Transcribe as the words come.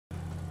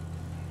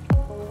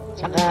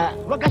Saka,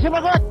 huwag ka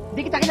sumagot!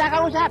 Di kita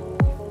kinakausap!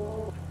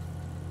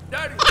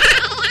 Dirty.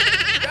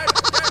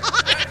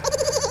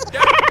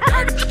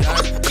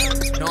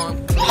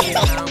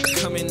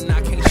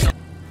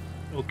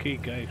 Okay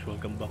guys,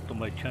 welcome back to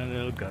my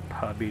channel. Got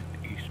Habit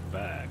is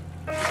back.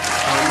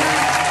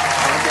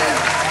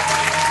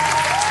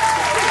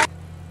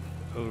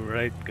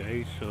 Alright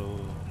guys, so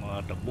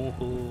mga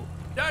damuho.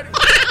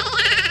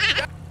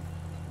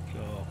 So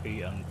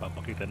okay, ang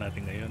papakita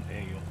natin ngayon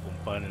ay yung kung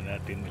paano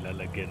natin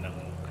nilalagyan ng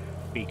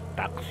fake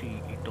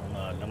taxi itong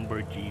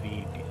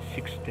Lamborghini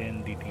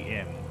 610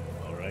 DTM.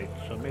 Alright,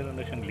 so meron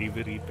na siyang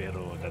livery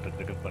pero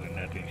dadagdagan pa rin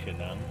natin siya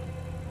ng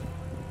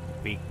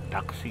fake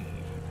taxi.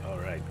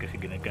 Alright, kasi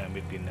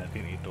ginagamit din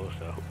natin ito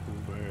sa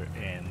Uber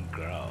and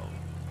Grab.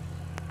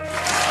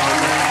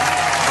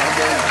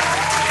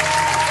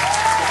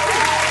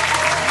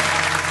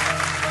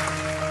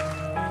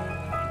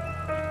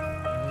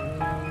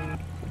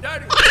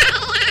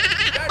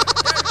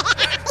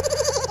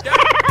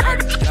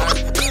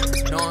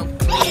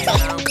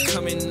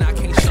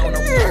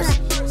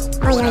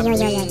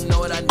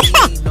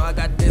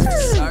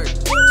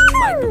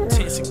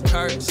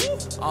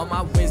 All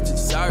my wins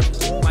deserve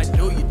it. Might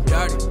do you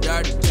dirty,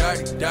 dirty,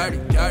 dirty, dirty,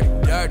 dirty,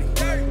 dirty.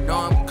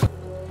 No, I'm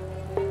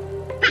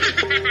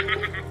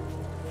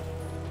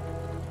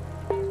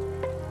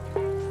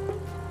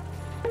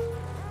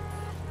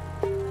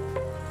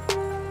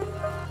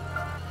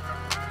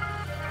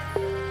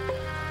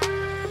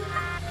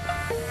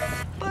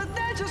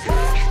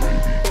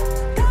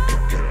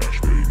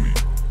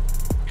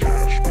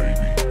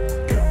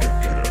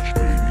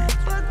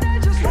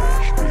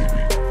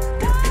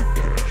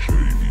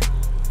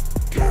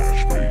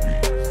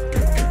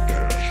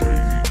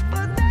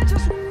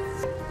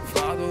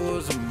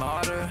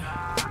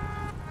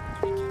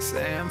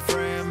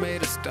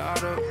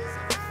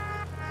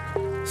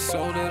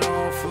sold it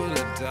all for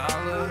the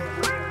dollar.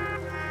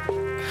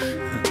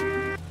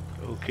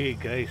 Okay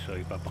guys, so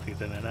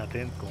ipapakita na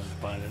natin kung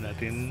paano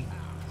natin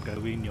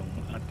gawin yung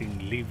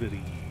ating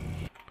livery.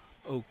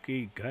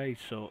 Okay guys,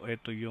 so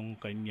ito yung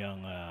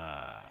kanyang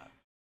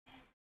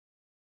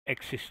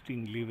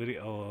existing livery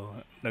o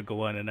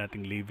nagawa na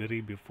nating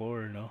livery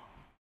before, no?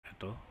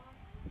 Ito.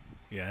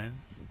 Yan.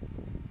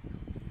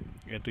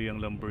 Ito yung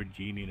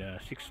Lamborghini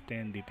na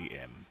 610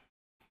 DTM.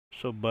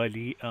 So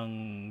bali ang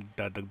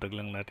dadagdag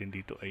lang natin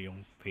dito ay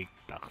yung fake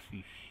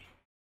taxi.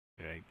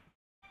 Right?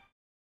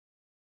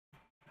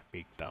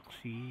 Fake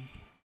taxi.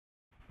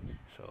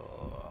 So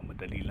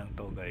madali lang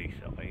to guys,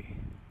 okay?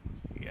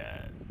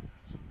 Yan.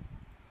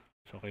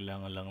 So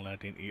kailangan lang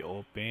natin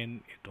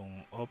i-open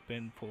itong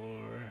open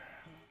for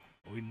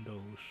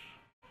Windows.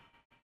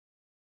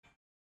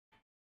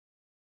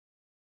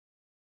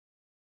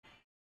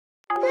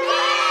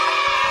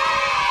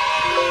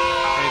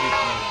 Edit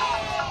mode.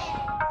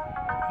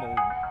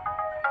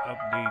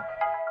 Update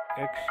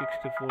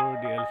X64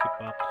 DLC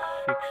Pack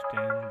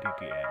 610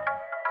 DTM.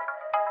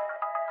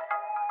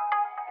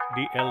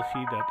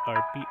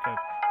 DLC.rpf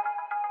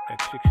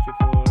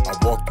X64. I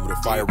walked through the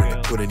fire and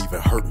it couldn't even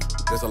hurt me.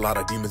 There's a lot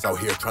of demons out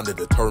here trying to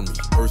deter me.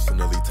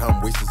 Personally,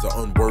 time wasters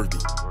are unworthy,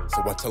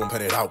 so I tell them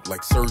cut it out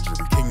like surgery.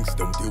 Kings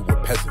don't deal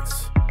with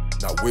peasants.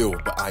 Not will,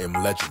 but I am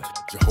legend.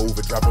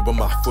 Jehovah driving with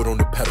my foot on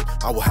the pedal.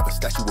 I will have a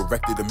statue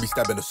erected of me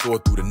stabbing a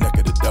sword through the neck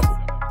of the devil.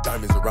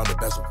 Diamonds around the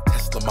bezel.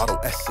 Tesla Model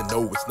S and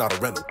no, it's not a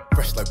rental.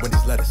 Fresh like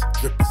Wendy's lettuce.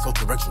 Drip is so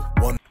torrential.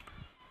 One.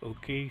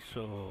 Okay,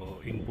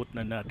 so input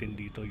na natin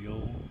dito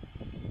yung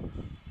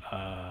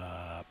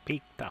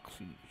fake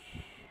taxi.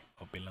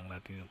 Open lang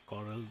natin yung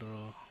Corel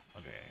Draw.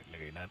 Okay,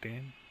 lagay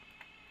natin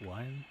 1.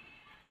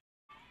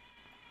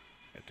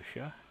 Ito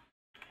siya.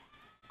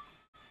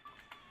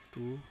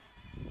 2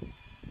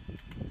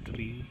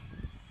 3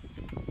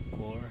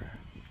 4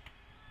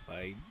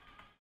 5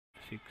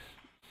 6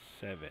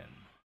 7.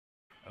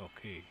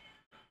 Okay.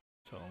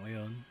 So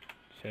ngayon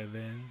 7,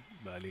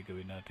 bali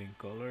gawin natin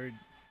colored.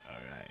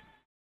 Alright.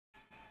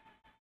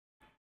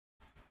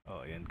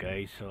 Oh, ayan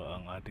guys. So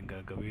ang ating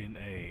gagawin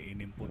ay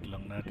in-input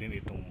lang natin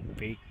itong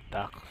fake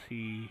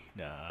taxi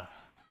na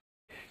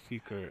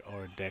sticker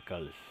or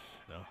decals,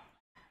 no?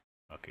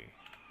 Okay.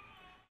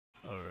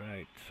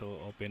 Alright. So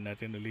open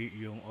natin ulit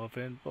yung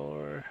open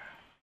for.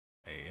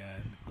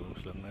 Ayan, close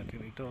lang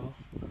natin ito.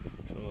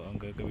 So ang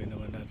gagawin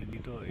naman natin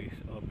dito is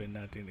open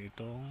natin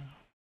itong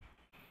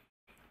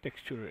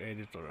texture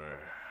editor.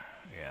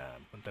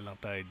 Ayan, punta lang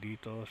tayo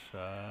dito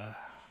sa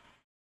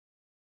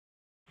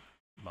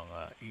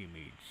mga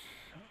image.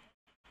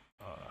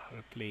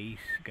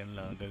 Replace, ganun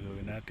lang ang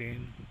gagawin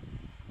natin.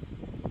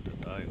 Punta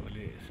tayo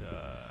ulit sa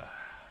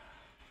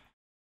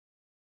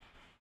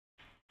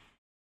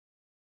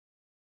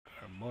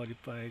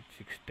modified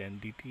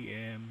 610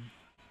 DTM.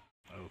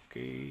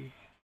 Okay.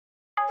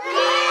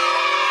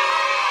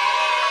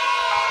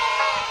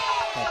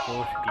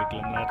 Tapos click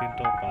lang natin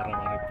to para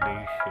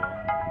ma-replace yung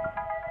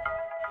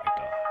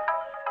ito.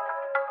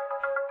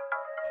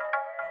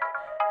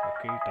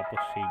 Okay,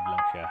 tapos save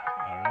lang siya.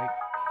 Alright,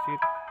 that's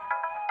it.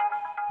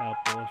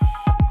 Tapos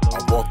I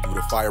walked through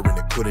the fire and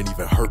it couldn't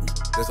even hurt me.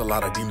 There's a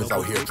lot of demons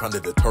out here trying to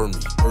deter me.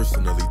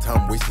 Personally,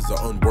 time wasters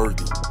are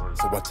unworthy,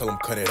 so I tell them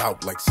cut it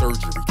out like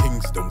surgery.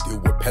 Kings don't deal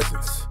with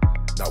peasants.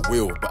 Not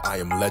will, but I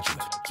am legend.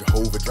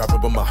 Jehovah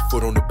driving with my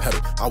foot on the pedal.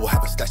 I will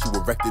have a statue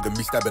erected of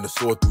me stabbing a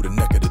sword through the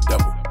neck of the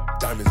devil.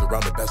 Diamonds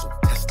around the bezel.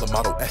 Tesla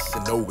Model S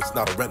and no, it's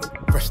not a rental.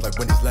 Fresh like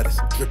Wendy's lettuce.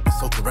 Drip is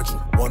so torrential.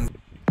 One.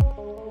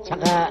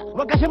 Saka,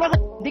 huwag ka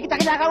sumagot. Di kita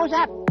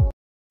kinakausap.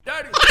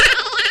 Dirty. Dirty.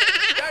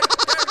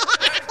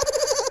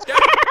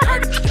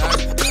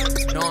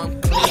 No,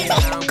 I'm clean.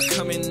 I'm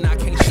coming. I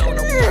can't show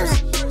no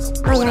mercy.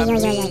 Know what I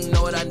mean?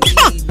 Know what I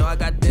need. Know I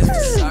got this for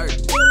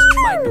certain.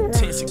 Might do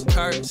tense and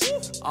curves.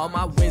 All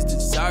my wins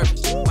deserve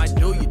it. Might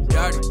do you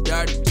dirty,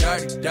 dirty,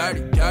 dirty,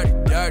 dirty, dirty,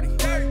 dirty.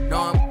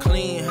 Know I'm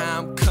clean. How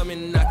I'm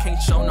coming. I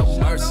can't show no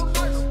mercy.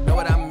 Know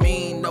what I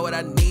mean? Know what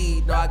I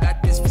need. Know I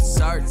got this for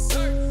certain.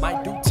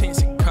 Might do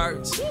tense and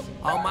curves.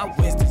 All my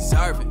wins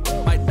deserve it.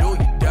 Might do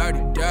you dirty,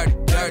 dirty,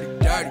 dirty,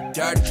 dirty,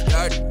 dirty,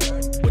 dirty.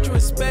 What you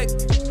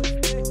expect?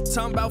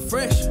 Talking about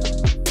fresh,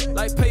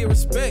 like pay your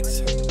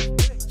respects.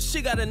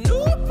 She got a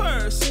new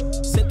purse,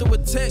 sent through a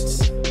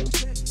text.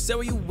 Said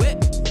where you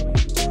wet,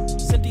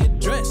 sent the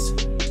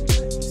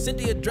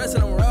address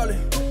and I'm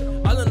rolling.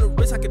 All on the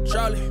wrist I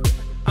control it.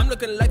 I'm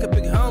looking like a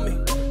big homie.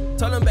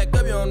 Told him back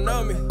up, you don't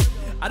know me.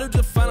 I do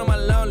just fine on my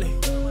lonely.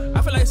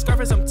 I feel like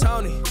Scarface, I'm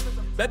Tony.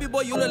 Baby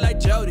boy, you look like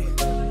Jody.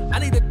 I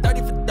need a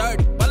 30 for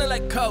 30, ballin'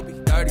 like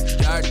Kobe. Dirty,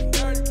 dirty.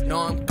 Know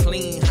I'm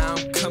clean, how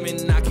I'm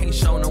coming, I can't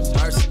show no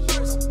mercy.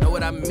 Know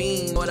what I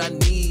mean, know what I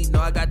need,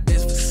 know I got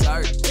this for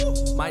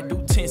certain. Might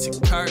do tense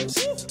and curves,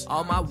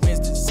 all my wins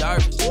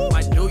deserve it.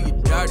 Might do you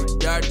dirty,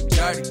 dirty,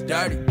 dirty,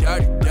 dirty,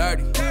 dirty,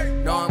 dirty.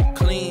 Know I'm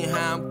clean,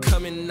 how I'm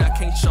coming, I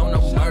can't show no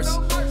mercy.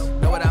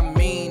 Know what I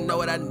mean, know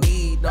what I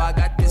need, know I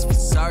got this for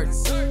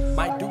certain.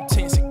 Might do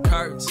tense and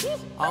curves,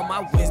 all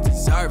my wins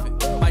deserve it.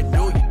 Might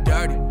do you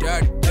dirty,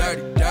 dirty,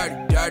 dirty,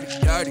 dirty, dirty,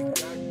 dirty.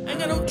 Ain't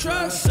got no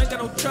trust, ain't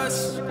got no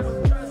trust.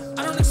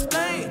 I don't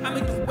explain, I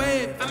make the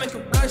wave, I make a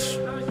rush.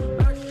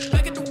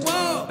 Back at the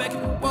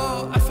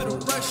wall, I feel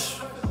the rush.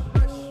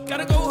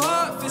 Gotta go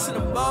hard, fist in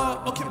the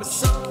ball, okay,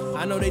 what's up?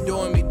 I know they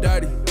doing me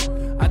dirty,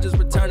 I just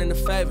returning the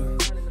favor.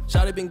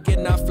 Shawty been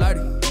getting out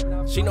flirty,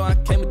 she know I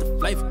came with the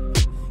flavor.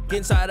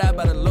 Getting side out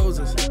by the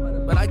losers,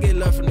 but I get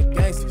love from the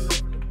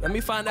gangsters. Let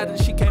me find out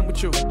that she came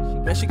with you,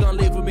 then she gon'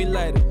 leave with me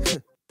later.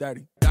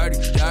 Dirty, dirty,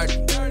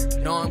 dirty.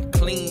 Know I'm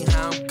clean,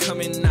 how I'm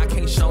coming, I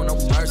can't show no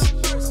mercy.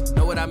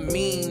 Know what I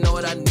mean, know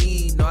what I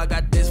need, know I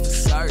got this for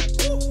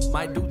certain.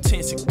 Might do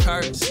tense and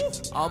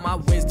curves, all my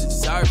wins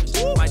deserve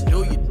it. Might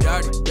do you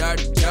dirty,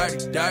 dirty,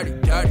 dirty, dirty,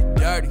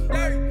 dirty,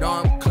 dirty.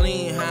 Know I'm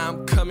clean, how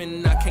I'm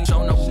coming, I can't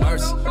show no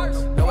mercy.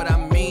 Know what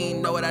I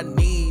mean, know what I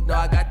need, know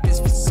I got this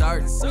for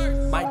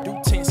certain. Might do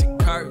tense and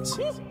curves,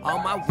 all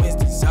my wins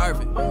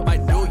deserve it.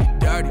 Might do you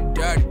dirty,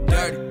 dirty,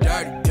 dirty,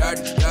 dirty,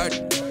 dirty,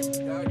 dirty.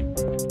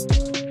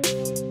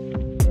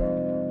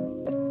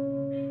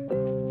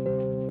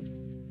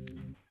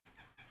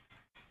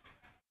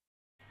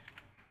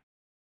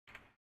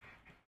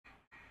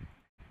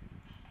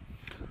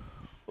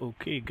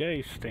 Okay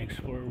guys, thanks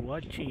for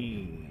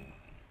watching.